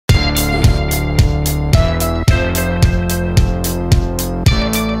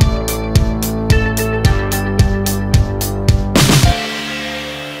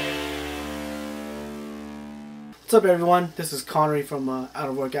What's up, everyone? This is Connery from Out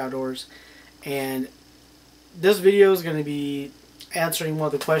of Work Outdoors, and this video is going to be answering one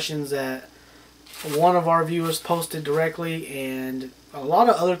of the questions that one of our viewers posted directly, and a lot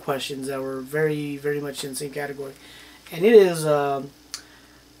of other questions that were very much in the same category. And it is,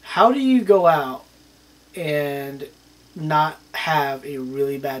 how do you go out and not have a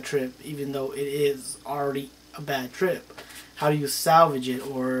really bad trip, even though it is already a bad trip? How do you salvage it,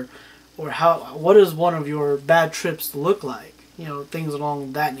 or what does one of your bad trips look like? You know, things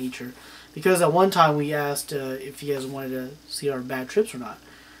along that nature. Because at one time we asked if you guys wanted to see our bad trips or not,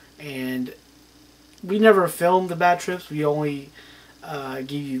 and we never filmed the bad trips. We only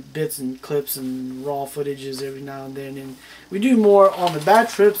give you bits and clips and raw footages every now and then, and we do more on the bad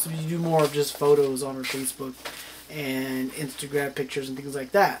trips. We do more of just photos on our Facebook and Instagram pictures and things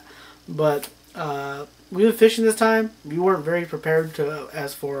like that. But we were fishing this time. We weren't very prepared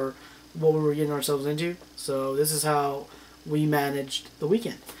as for what we were getting ourselves into, so this is how we managed the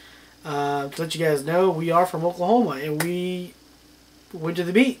weekend. To let you guys know, we are from Oklahoma, and we went to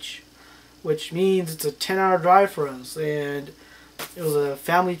the beach, which means it's a 10-hour drive for us, and it was a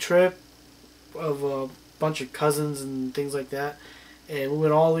family trip of a bunch of cousins and things like that, and we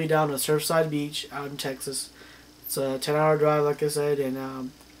went all the way down to Surfside Beach out in Texas. It's a 10-hour drive, like I said,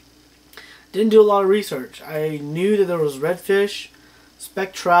 and didn't do a lot of research. I knew that there was redfish,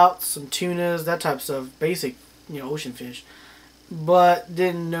 speck trouts, some tunas, that type of stuff, basic, ocean fish, but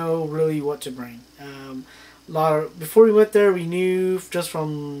didn't know really what to bring. Before we went there, we knew just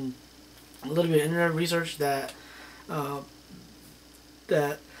from a little bit of internet research that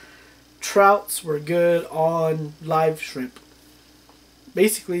that trouts were good on live shrimp.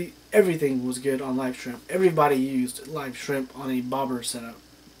 Basically, everything was good on live shrimp. Everybody used live shrimp on a bobber setup.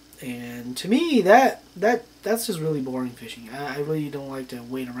 And to me, that's just really boring fishing. I really don't like to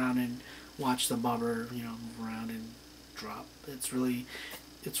wait around and watch the bobber, move around and drop. It's really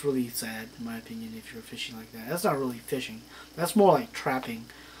sad, in my opinion, if you're fishing like that. That's not really fishing. That's more like trapping.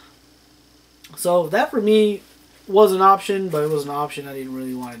 So that for me was an option, but it was an option I didn't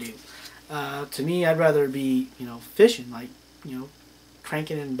really want to do. To me, I'd rather be, fishing, like,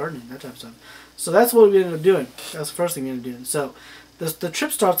 cranking and burning, that type of stuff. So that's what we ended up doing. That's the first thing we ended up doing. So the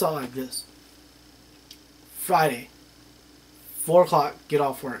trip starts out like this. Friday, 4 o'clock, get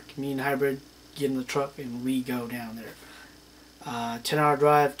off work. Me and Hybrid get in the truck and we go down there. 10-hour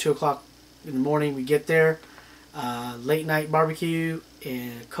drive, 2 o'clock in the morning we get there. Late night barbecue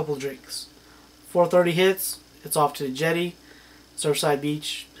and a couple drinks. 4:30 hits, it's off to the jetty. Surfside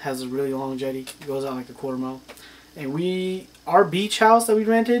Beach has a really long jetty. It goes out like a quarter mile. And our beach house that we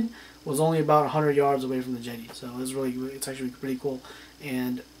rented was only about 100 yards away from the jetty, so it's actually pretty cool,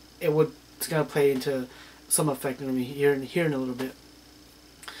 and it's gonna play into some effect in me here in a little bit.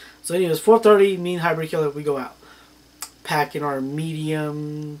 So anyways, 4:30, me and Hybrid Killer, we go out, packing our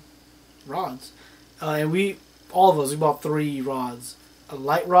medium rods, and all of us, we bought 3 rods: a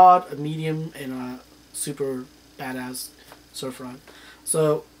light rod, a medium, and a super badass surf rod.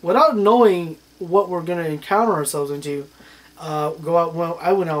 So without knowing what we're gonna encounter ourselves into, I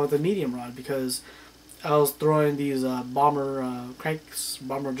went out with a medium rod because I was throwing these bomber cranks,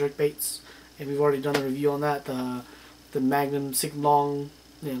 bomber jerk baits, and we've already done a review on that. The Magnum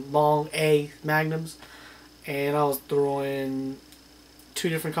long A Magnums, and I was throwing 2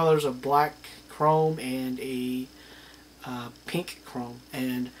 different colors of black chrome and a pink chrome,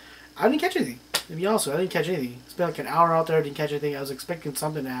 and I didn't catch anything. To be honest with you, I didn't catch anything. It's been like an hour out there, I didn't catch anything. I was expecting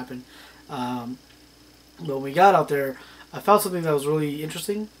something to happen, but when we got out there, I found something that was really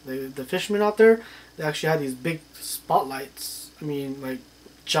interesting. The fishermen out there, they actually had these big spotlights. I mean, like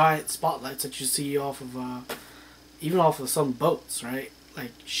giant spotlights that you see off of, even off of some boats, right?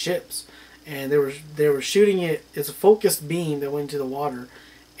 Like ships. And they were shooting it. It's a focused beam that went into the water,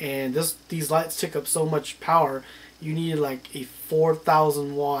 and these lights took up so much power. You needed like a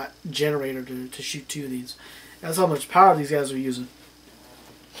 4,000 watt generator to shoot 2 of these. That's how much power these guys were using.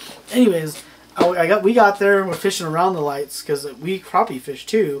 Anyways, we got there, we're fishing around the lights because we crappie fish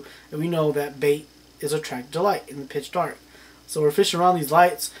too, and we know that bait is attracted to light in the pitch dark. So we're fishing around these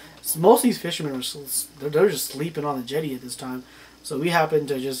lights. So most of these fishermen they're just sleeping on the jetty at this time. So we happened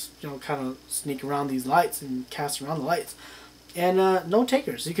to just kind of sneak around these lights and cast around the lights, and no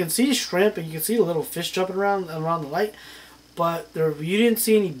takers. You can see shrimp and you can see the little fish jumping around the light, but you didn't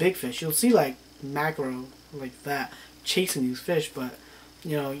see any big fish. You'll see like mackerel like that chasing these fish, but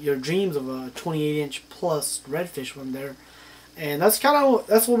your dreams of a 28-inch plus redfish one there. And that's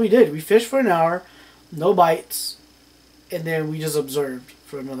what we did. We fished for an hour, no bites, and then we just observed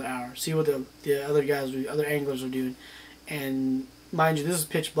for another hour, see what the other anglers were doing. And mind you, this is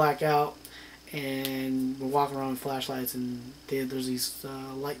pitch black out, and we're walking around with flashlights, and there's these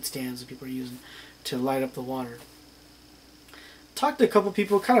light stands that people are using to light up the water. Talked to a couple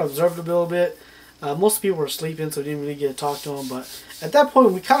people, kind of observed a little bit. Most people were sleeping, so we didn't really get to talk to them. But at that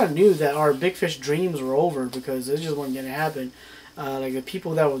point, we kind of knew that our big fish dreams were over, because it just wasn't going to happen. Like, the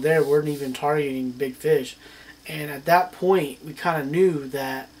people that were there weren't even targeting big fish. And at that point, we kind of knew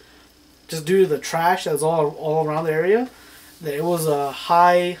that, just due to the trash that was all around the area, that it was a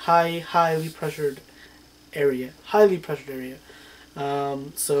highly pressured area. Highly pressured area.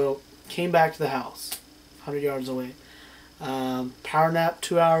 So, came back to the house, 100 yards away. Power nap,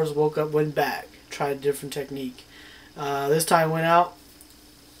 2 hours, woke up, went back. Tried a different technique. This time went out.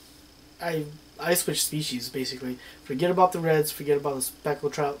 I switched species, basically. Forget about the reds, forget about the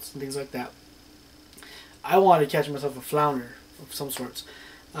speckled trouts and things like that. I wanted to catch myself a flounder of some sorts.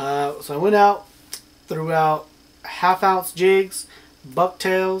 So I went out, threw out half-ounce jigs,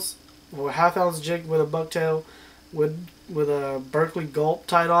 bucktails, or a half-ounce jig with a bucktail with a Berkeley gulp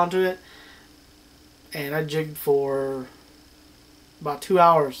tied onto it. And I jigged for about 2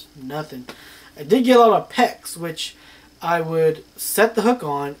 hours, nothing. I did get a lot of pecks, which I would set the hook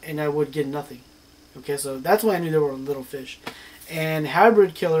on and I would get nothing. Okay, so that's when I knew there were little fish. And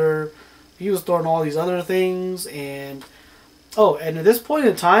Hybrid Killer, he was throwing all these other things, and and at this point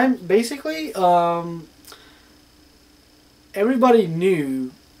in time, basically, everybody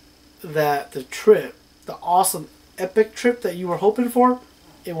knew that the trip, the awesome epic trip that you were hoping for,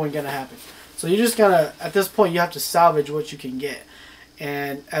 it wasn't gonna happen. So you just gotta, at this point, you have to salvage what you can get.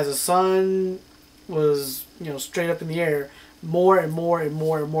 And as the sun was, straight up in the air, more and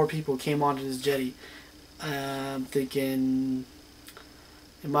more people came onto this jetty. I'm thinking,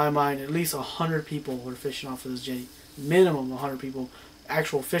 in my mind, at least 100 people were fishing off of this jetty. Minimum 100 people,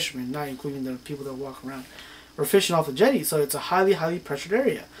 actual fishermen, not including the people that walk around, were fishing off the jetty. So it's a highly pressured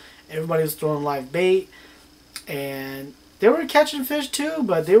area. Everybody was throwing live bait, and they were catching fish too,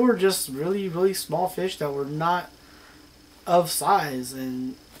 but they were just really small fish that were not of size.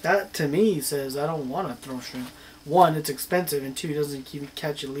 And that, to me, says I don't want to throw shrimp. One, it's expensive, and two, it doesn't keep me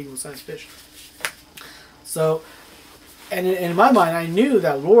catching legal size fish. So, and in my mind, I knew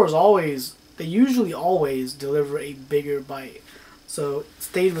that lures they usually always deliver a bigger bite. So,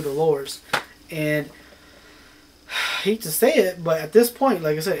 stayed with the lures. And I hate to say it, but at this point,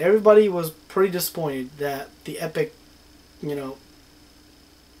 like I said, everybody was pretty disappointed that the epic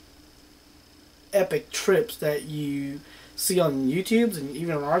trips that you see on YouTube's and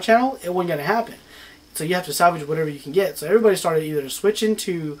even on our channel, it wasn't going to happen. So you have to salvage whatever you can get. So everybody started either switching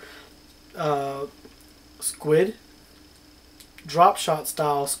to squid, drop shot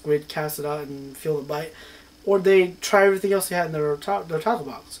style squid, cast it out and feel the bite, or they try everything else they had in their tackle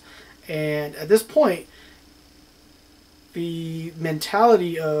box. And at this point, the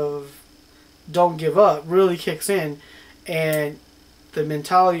mentality of don't give up really kicks in, and the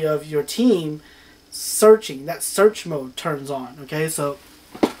mentality of your team searching, that search mode turns on. Okay, so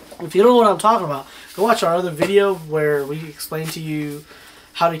if you don't know what I'm talking about, go watch our other video where we explain to you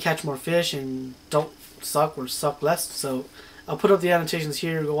how to catch more fish and don't suck or suck less. So I'll put up the annotations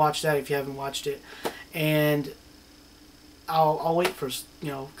here. Go watch that if you haven't watched it. And I'll wait for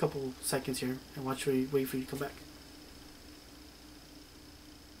a couple seconds here and wait for you to come back.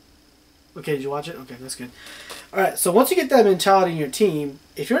 Okay, did you watch it? Okay, that's good. Alright, so once you get that mentality in your team,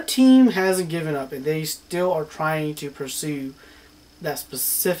 if your team hasn't given up and they still are trying to pursue that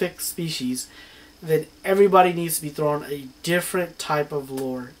specific species, then everybody needs to be throwing a different type of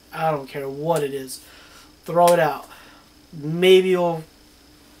lure. I don't care what it is. Throw it out. Maybe you'll,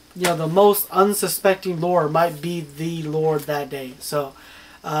 the most unsuspecting lure might be the lure that day. So,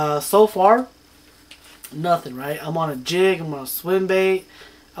 so far, nothing, right? I'm on a jig, I'm on a swim bait,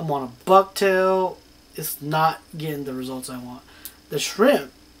 I'm on a bucktail. It's not getting the results I want. The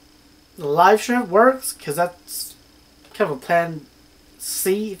shrimp, the live shrimp works because that's kind of a plan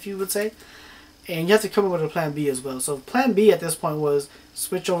C, if you would say. And you have to come up with a plan B as well. So plan B at this point was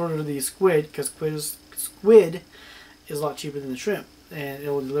switch over to the squid, because squid is a lot cheaper than the shrimp, and it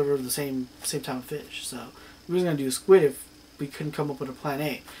will deliver the same type of fish. So we were going to do squid if we couldn't come up with a plan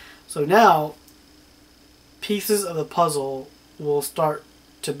A. So now pieces of the puzzle will start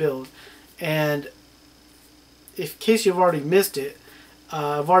to build. And in case you've already missed it,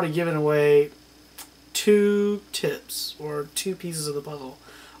 I've already given away 2 tips or 2 pieces of the puzzle.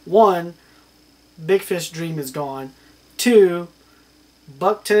 1, big fish dream is gone. 2,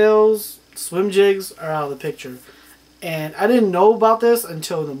 bucktails, swim jigs are out of the picture. And I didn't know about this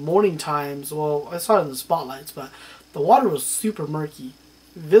until the morning times. Well, I saw it in the spotlights, but the water was super murky.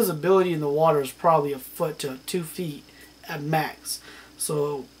 Visibility in the water is probably a foot to 2 feet at max.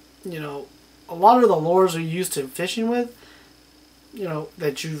 So, a lot of the lures you're used to fishing with, you know,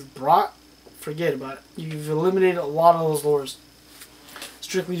 that you've brought, forget about it. You've eliminated a lot of those lures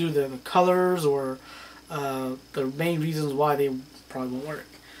strictly due to the colors or the main reasons why they probably won't work.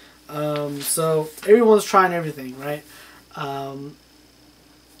 So everyone's trying everything, right? I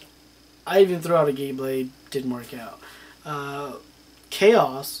even threw out a gate blade, didn't work out.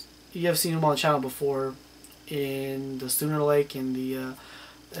 Chaos, you have seen him on the channel before in the Sooner Lake and the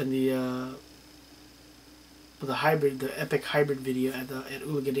hybrid, the epic hybrid video at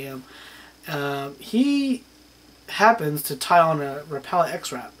OOW Dam. He happens to tie on a Rapala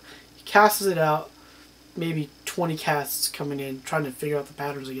X-Wrap. He casts it out, maybe 20 casts coming in, trying to figure out the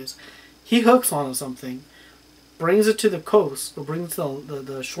patterns, I guess. He hooks onto something, brings it to the coast, or brings it to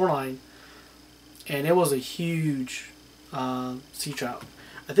the shoreline, and it was a huge sea trout.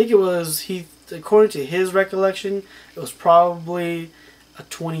 I think it was, according to his recollection, it was probably a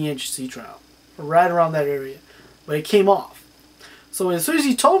 20-inch sea trout, right around that area. But it came off. So as soon as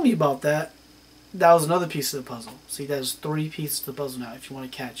he told me about that, that was another piece of the puzzle. See, there's 3 pieces of the puzzle now if you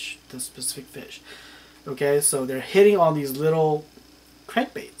want to catch the specific fish. Okay, so they're hitting on these little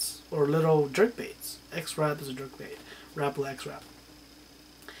crankbaits or little jerkbaits. X-Wrap is a jerkbait. Rapala X-Wrap.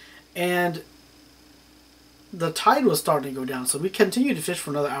 And the tide was starting to go down, so we continued to fish for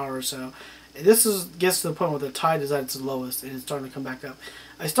another hour or so. And this gets to the point where the tide is at its lowest and it's starting to come back up.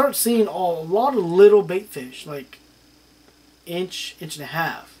 I start seeing a lot of little bait fish, like inch and a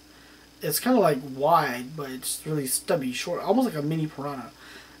half. It's kind of like wide, but it's really stubby, short, almost like a mini piranha.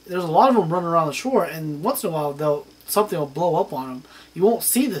 There's a lot of them running around the shore, and once in a while something will blow up on them. You won't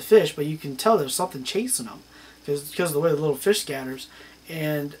see the fish, but you can tell there's something chasing them because of the way the little fish scatters.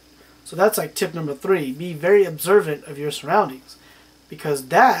 And so that's like tip number 3: be very observant of your surroundings, because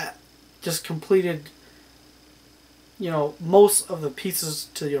that just completed, you know, most of the pieces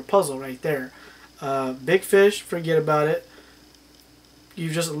to your puzzle right there. Big fish, forget about it.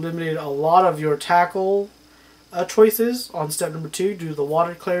 You've just eliminated a lot of your tackle choices on step number 2 due to the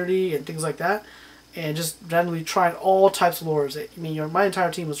water clarity and things like that, and just randomly trying all types of lures. I mean, my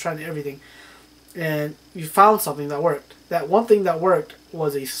entire team was trying everything, and you found something that worked. That one thing that worked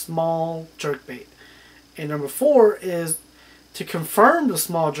was a small jerkbait. And number 4 is to confirm the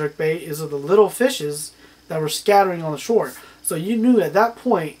small jerkbait is of the little fishes that were scattering on the shore. So you knew at that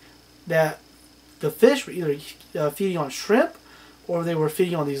point that the fish were either feeding on shrimp or they were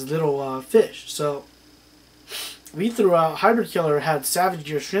feeding on these little fish. So we threw out, Hybrid Killer had Savage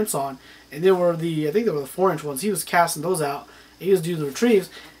Gear shrimps on, and they were I think they were the 4-inch ones. He was casting those out, and he was doing the retrieves,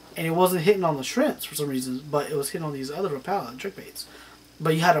 and it wasn't hitting on the shrimps for some reason, but it was hitting on these other Rapala jerkbaits.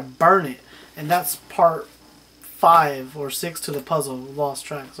 But you had to burn it, and that's part 5 or 6 to the puzzle. Lost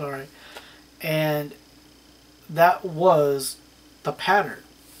track, sorry. And that was the pattern.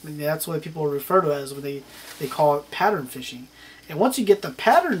 I mean, that's what people refer to it as when they call it pattern fishing. And once you get the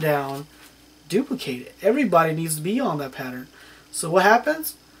pattern down, duplicate it. Everybody needs to be on that pattern. So what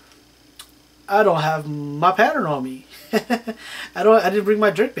happens? I don't have my pattern on me. I didn't bring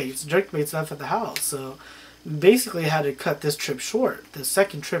my jerkbaits. Jerkbaits left at the house. So we basically had to cut this trip short, the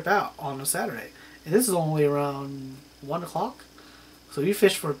second trip out on a Saturday. And this is only around 1 o'clock. So we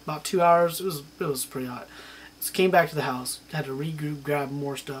fished for about 2 hours. It was pretty hot. So came back to the house, had to regroup, grab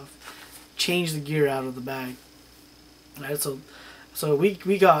more stuff, change the gear out of the bag. Alright, so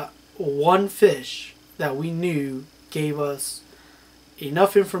we got one fish that we knew gave us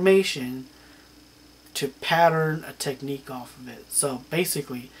enough information to pattern a technique off of it. So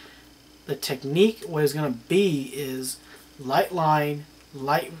basically, the technique, what it's going to be is light line,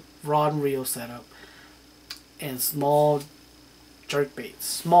 light rod and reel setup, and small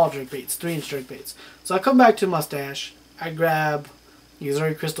jerkbaits, 3-inch jerkbaits. So I come back to Mustache, I grab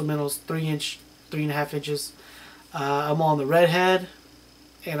Missouri Crystal Minnows, 3-inch, 3.5 inches. I'm on the redhead,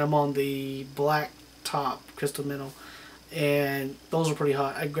 and I'm on the black top Crystal Minnow, and those are pretty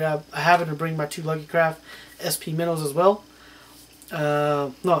hot. I happen to bring my 2 Lucky Craft SP minnows as well.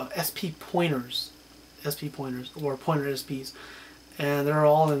 No, SP pointers, or pointer SPs, and they're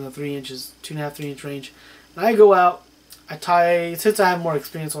all in the 3 inches, 2.5, 3-inch range. And I go out, I tie, since I have more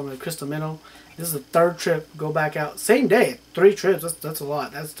experience on the Crystal Minnow, this is the 3rd trip, go back out, same day, 3 trips, that's a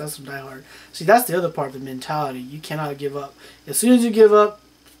lot, that's some die hard. See, that's the other part, the mentality, you cannot give up. As soon as you give up,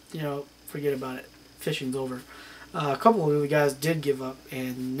 you know, forget about it, fishing's over. A couple of the guys did give up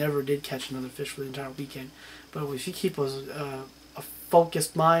and never did catch another fish for the entire weekend. But if you keep a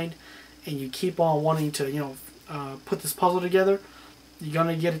focused mind and you keep on wanting to, you know, put this puzzle together, you're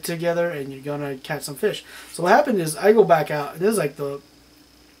going to get it together and you're going to catch some fish. So what happened is I go back out, and this is like the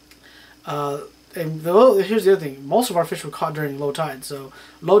And here's the other thing. Most of our fish were caught during low tide. So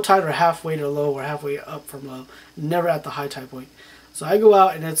low tide or halfway to low or halfway up from low. Never at the high tide point. So I go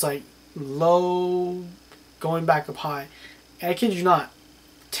out and it's like low going back up high. And I kid you not,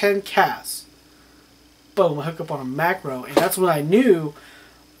 10 casts. Boom, I hook up on a macro. And that's when I knew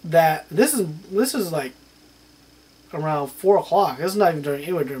that this is like around 4 o'clock. This is not even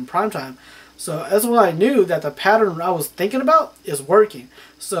during prime time. So that's when I knew that the pattern I was thinking about is working.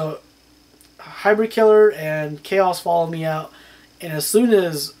 So Hybrid Killer and Chaos follow me out, and as soon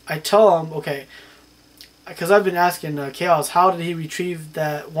as I tell them, okay, because I've been asking Chaos, how did he retrieve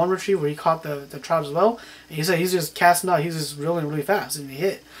that one retrieve where he caught the trout as well, and he said he's just casting out, he's just reeling really fast, and he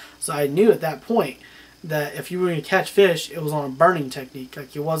hit. So I knew at that point that if you were going to catch fish, it was on a burning technique.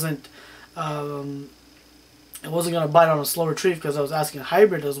 Like it wasn't going to bite on a slow retrieve, because I was asking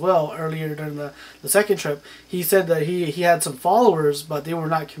Hybrid as well earlier during the second trip. He said that he had some followers, but they were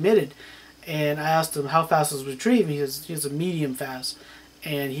not committed. And I asked him how fast was retrieve. He says he's a medium fast,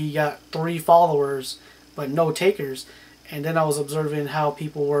 and he got 3 followers but no takers. And then I was observing how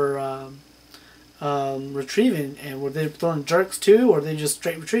people were retrieving, and were they throwing jerks too, or they just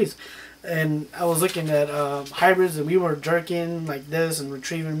straight retrieves. And I was looking at hybrids, and we were jerking like this and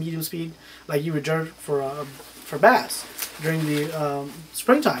retrieving medium speed like you would jerk for bass during the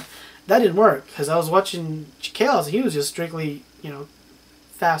springtime. That didn't work, because I was watching Chaos. He was just strictly, you know,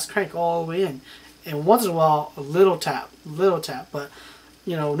 fast crank all the way in, and once in a while a little tap, but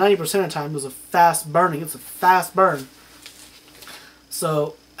you know, 90% of the time it was a fast burning. It's a fast burn.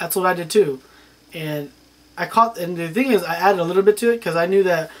 So that's what I did too, and I caught. And the thing is, I added a little bit to it, because I knew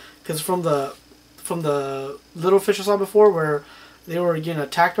that, because from the little fish I saw before where they were getting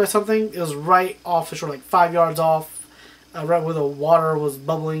attacked by something, it was right off the shore, like 5 yards off, right where the water was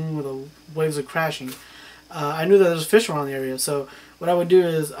bubbling, where the waves were crashing. I knew that there was fish around the area, so what I would do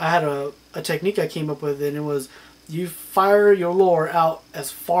is I had a technique I came up with, and it was you fire your lure out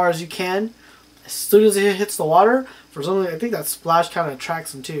as far as you can. As soon as it hits the water, for something, I think that splash kind of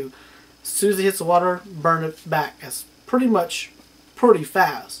attracts them too. As soon as it hits the water, burn it back as pretty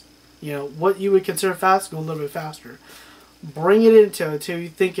fast. You know, what you would consider fast, go a little bit faster. Bring it until you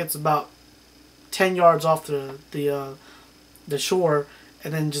think it's about 10 yards off the shore,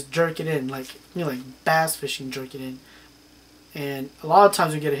 and then just jerk it in, like, you know, like bass fishing, jerk it in. And a lot of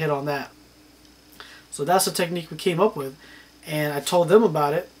times we get a hit on that. So that's the technique we came up with, and I told them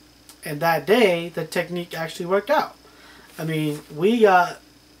about it, and that day the technique actually worked out. I mean, we got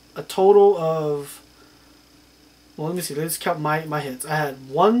a total of, well, let me see, let's count my hits. I had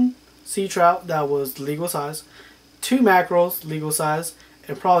 1 sea trout that was legal size, 2 mackerels legal size,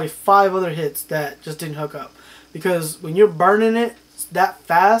 and probably 5 other hits that just didn't hook up. Because when you're burning it that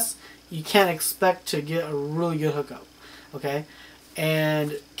fast, you can't expect to get a really good hookup. Okay?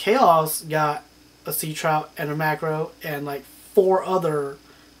 And Chaos got a sea trout and a macro and like 4 other,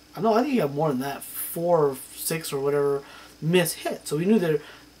 I think he got more than that, 4 or 6 or whatever miss hit. So we knew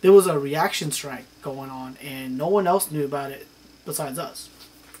there was a reaction strike going on, and no one else knew about it besides us.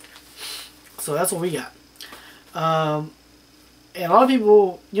 So that's what we got. And a lot of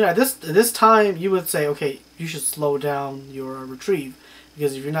people, you know, at this time, you would say, okay, you should slow down your retrieve,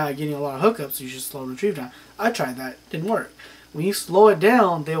 because if you're not getting a lot of hookups, you should slow retrieve down. I tried that, didn't work. When you slow it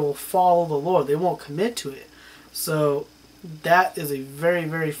down, they will follow the lure. They won't commit to it. So that is a very,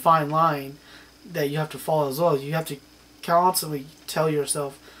 very fine line that you have to follow as well. You have to constantly tell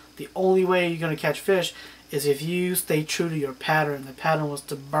yourself the only way you're going to catch fish is if you stay true to your pattern. The pattern was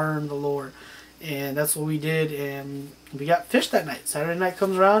to burn the lure. And that's what we did, and we got fish that night. Saturday night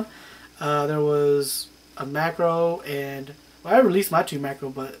comes around, there was a macro, and well, I released my 2 macro,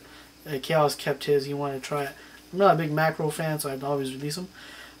 but Chaos kept his. He wanted to try it. I'm not a big macro fan, so I'd always release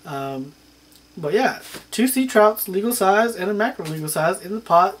them. But yeah, 2 sea trouts legal size and a macro legal size in the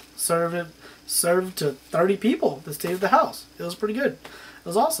pot, served to 30 people that stayed at the house. It was pretty good. It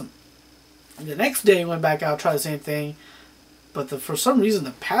was awesome. And the next day, we went back out, tried the same thing. But for some reason,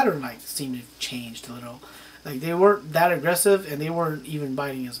 the pattern like seemed to have changed a little. Like they weren't that aggressive, and they weren't even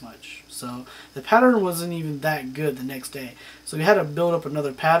biting as much. So the pattern wasn't even that good the next day. So we had to build up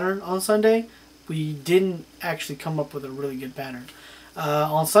another pattern on Sunday. We didn't actually come up with a really good pattern.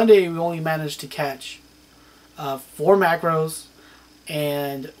 On Sunday, we only managed to catch 4 macros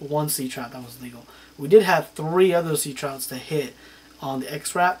and 1 sea trout that was legal. We did have 3 other sea trouts to hit on the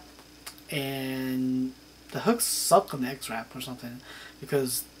X-Wrap, and the hook sucked on the X-Wrap or something,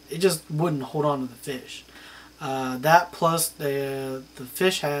 because it just wouldn't hold on to the fish. That plus the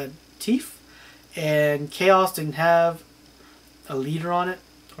fish had teeth, and Chaos didn't have a leader on it,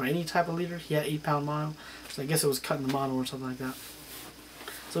 or any type of leader. He had 8-pound mono, so I guess it was cutting the mono or something like that.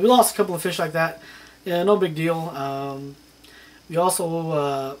 So we lost a couple of fish like that. Yeah, no big deal. We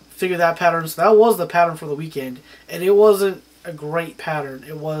also figured that pattern. So that was the pattern for the weekend, and it wasn't a great pattern.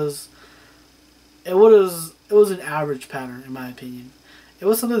 It was an average pattern in my opinion. It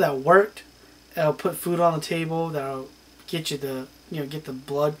was something that worked. It'll put food on the table. That'll get you get the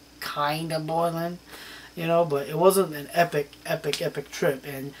blood kind of boiling, But it wasn't an epic trip,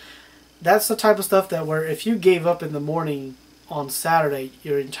 and that's the type of stuff that where if you gave up in the morning on Saturday,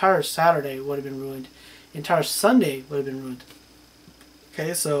 your entire Saturday would have been ruined. Entire Sunday would have been ruined.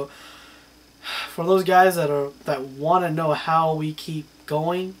 Okay, so for those guys that want to know how we keep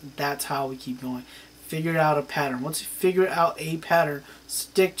going, that's how we keep going. Figure out a pattern. Once you figure out a pattern,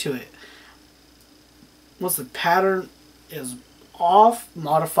 stick to it. Once the pattern is off,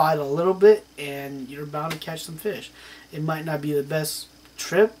 modify it a little bit, and you're bound to catch some fish. It might not be the best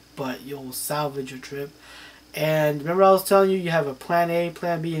trip, but you'll salvage your trip. And remember I was telling you have a plan A,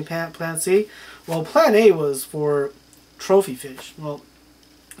 plan B, and plan C? Well, plan A was for trophy fish. Well,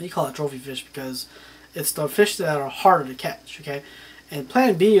 you call it trophy fish because it's the fish that are harder to catch, okay? And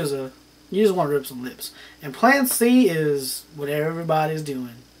plan B is you just want to rip some lips. And plan C is what everybody's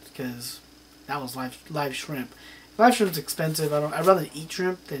doing, because that was live shrimp. Live shrimp's expensive. I'd rather eat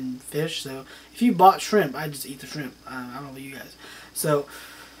shrimp than fish. So if you bought shrimp, I'd just eat the shrimp. I don't know about you guys. So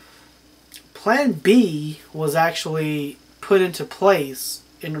plan B was actually put into place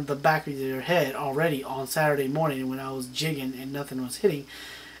in the back of your head already on Saturday morning when I was jigging and nothing was hitting.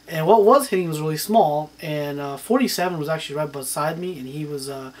 And what was hitting was really small. And 47 was actually right beside me, and he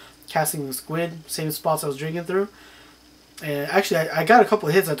was casting the squid, same spots I was jigging through. And actually, I got a couple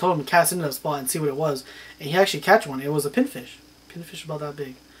of hits. I told him to cast into that spot and see what it was. And he actually catch one. It was a pinfish. Pinfish about that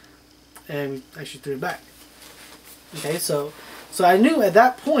big. And we actually threw it back. Okay, so I knew at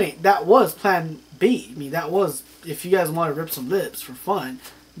that point that was plan B. I mean, that was, if you guys want to rip some lips for fun,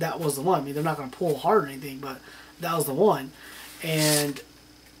 that was the one. I mean, they're not going to pull hard or anything, but that was the one. And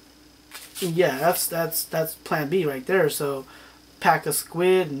yeah, that's plan B right there. So pack a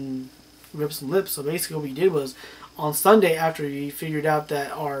squid and rip some lips. So basically what we did was, on Sunday, after we figured out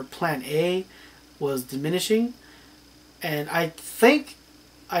that our plan A was diminishing, and I think,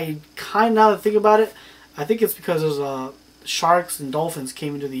 now that think about it, I think it's because there's sharks and dolphins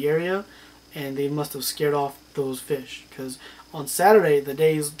came into the area, and they must have scared off those fish. Because on Saturday,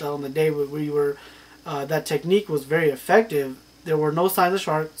 on the day we were, that technique was very effective. There were no signs of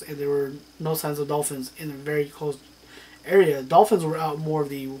sharks, and there were no signs of dolphins in a very close area. Dolphins were out more of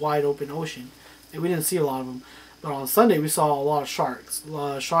the wide open ocean, and we didn't see a lot of them. But on Sunday, we saw a lot of sharks.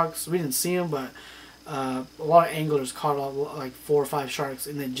 We didn't see them, but a lot of anglers caught like 4 or 5 sharks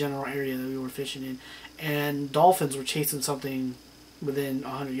in the general area that we were fishing in. And dolphins were chasing something within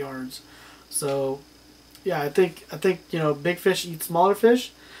 100 yards. So, yeah, I think big fish eat smaller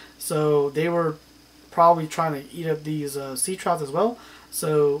fish. So they were probably trying to eat up these sea trouts as well.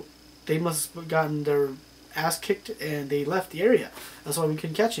 So they must have gotten their ass kicked, and they left the area. That's why we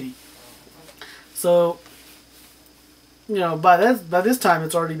couldn't catch any. So, by this time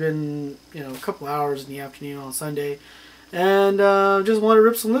it's already been, a couple hours in the afternoon on Sunday, and just want to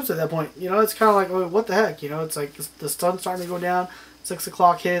rip some lips at that point. It's kind of like, oh, what the heck, it's like the sun's starting to go down, 6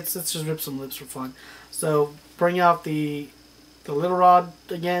 o'clock hits, let's just rip some lips for fun. So bring out the little rod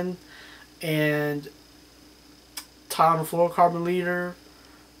again, and tie on a fluorocarbon leader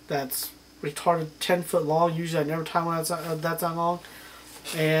that's retarded 10 foot long. Usually I never tie one that's that long,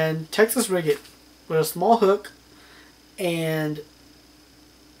 and Texas rig it with a small hook and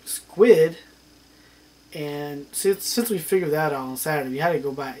squid. And since we figured that out on Saturday, we had to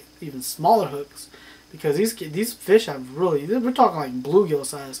go buy even smaller hooks, because these fish have we're talking like bluegill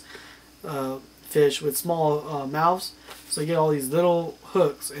size fish with small mouths. So you get all these little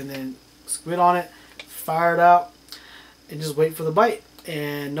hooks, and then squid on it, fire it out, and just wait for the bite.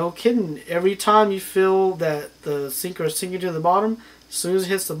 And no kidding, every time you feel that the sinker is sinking to the bottom, as soon as it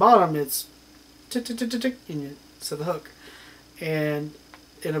hits the bottom, it's tick tick tick tick tick, and you set the hook. And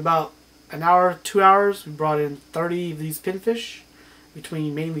in about an hour, 2 hours, we brought in 30 of these pinfish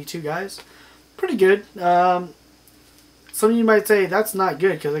between mainly 2 guys. Pretty good. Some of you might say that's not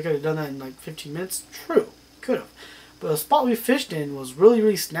good because I could have done that in like 15 minutes. True, could have. But the spot we fished in was really,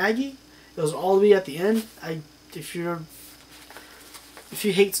 really snaggy. It was all the way at the end. If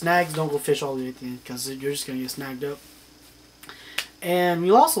you hate snags, don't go fish all the way at the end, because you're just gonna get snagged up. And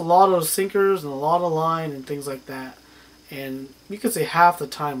we lost a lot of sinkers and a lot of line and things like that. And you could say half the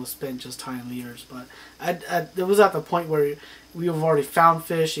time was spent just tying leaders. But it was at the point where we have already found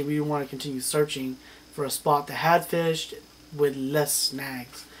fish, and we didn't want to continue searching for a spot that had fish with less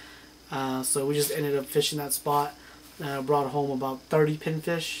snags. So we just ended up fishing that spot. Brought home about 30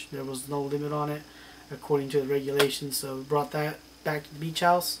 pinfish. There was no limit on it according to the regulations, so we brought that back to the beach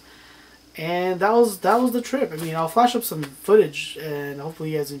house. And that was the trip. I mean, I'll flash up some footage and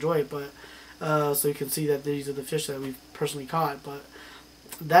hopefully you guys enjoy it, but so you can see that these are the fish that we've personally caught. But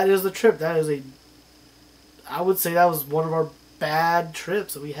that is the trip. That is I would say that was one of our bad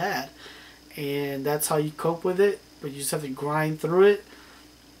trips that we had, and that's how you cope with it. But you just have to grind through it.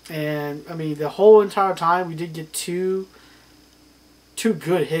 And I mean, the whole entire time we did get two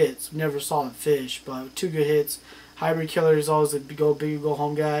good hits. We never saw a fish, but 2 good hits. Hybrid Killer is always a big go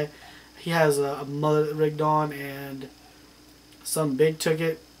home guy. He has a mullet rigged on, and some big took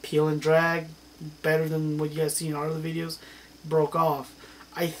it, peel and drag, better than what you guys see in our other videos. Broke off.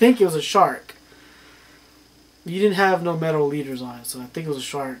 I think it was a shark. You didn't have no metal leaders on it, so I think it was a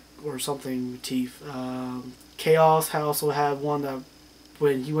shark or something with teeth. Chaos also had one that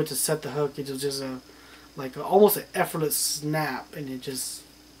when he went to set the hook, it was just almost an effortless snap, and it just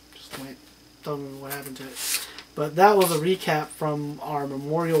went. Don't know what happened to it. But that was a recap from our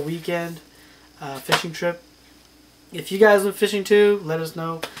Memorial Weekend fishing trip. If you guys went fishing too, let us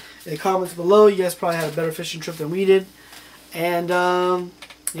know in the comments below. You guys probably had a better fishing trip than we did. And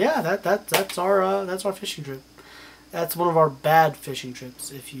yeah, that's our fishing trip. That's one of our bad fishing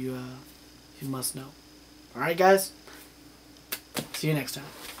trips, if you must know. All right, guys. See you next time.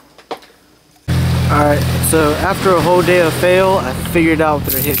 Alright, so after a whole day of fail, I figured out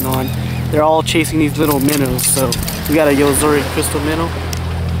what they're hitting on. They're all chasing these little minnows. So we got a Yozuri crystal minnow.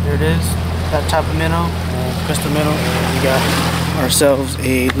 There it is. That type of minnow. Crystal minnow. And we got ourselves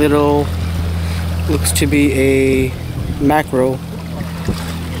a little, looks to be a mackerel.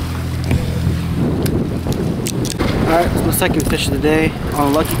 Alright, it's my second fish of the day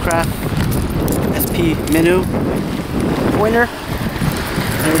on a Lucky Craft SP minnow pointer.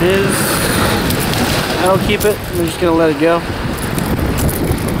 There it is. I don't keep it. I'm just gonna let it go.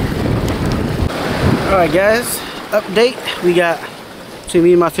 Alright guys, update. We got, between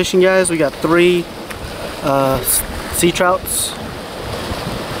me and my fishing guys, we got 3 sea trouts.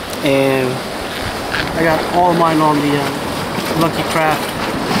 And I got all of mine on the Lucky Craft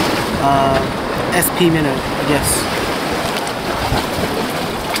SP minnow, I guess.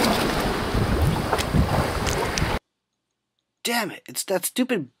 Damn it, it's that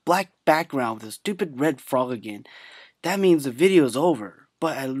stupid black background with a stupid red frog again. That means the video is over.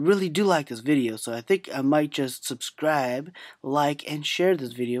 But I really do like this video, so I think I might just subscribe, like, and share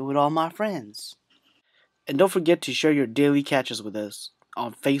this video with all my friends. And don't forget to share your daily catches with us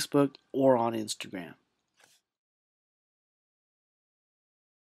on Facebook or on Instagram.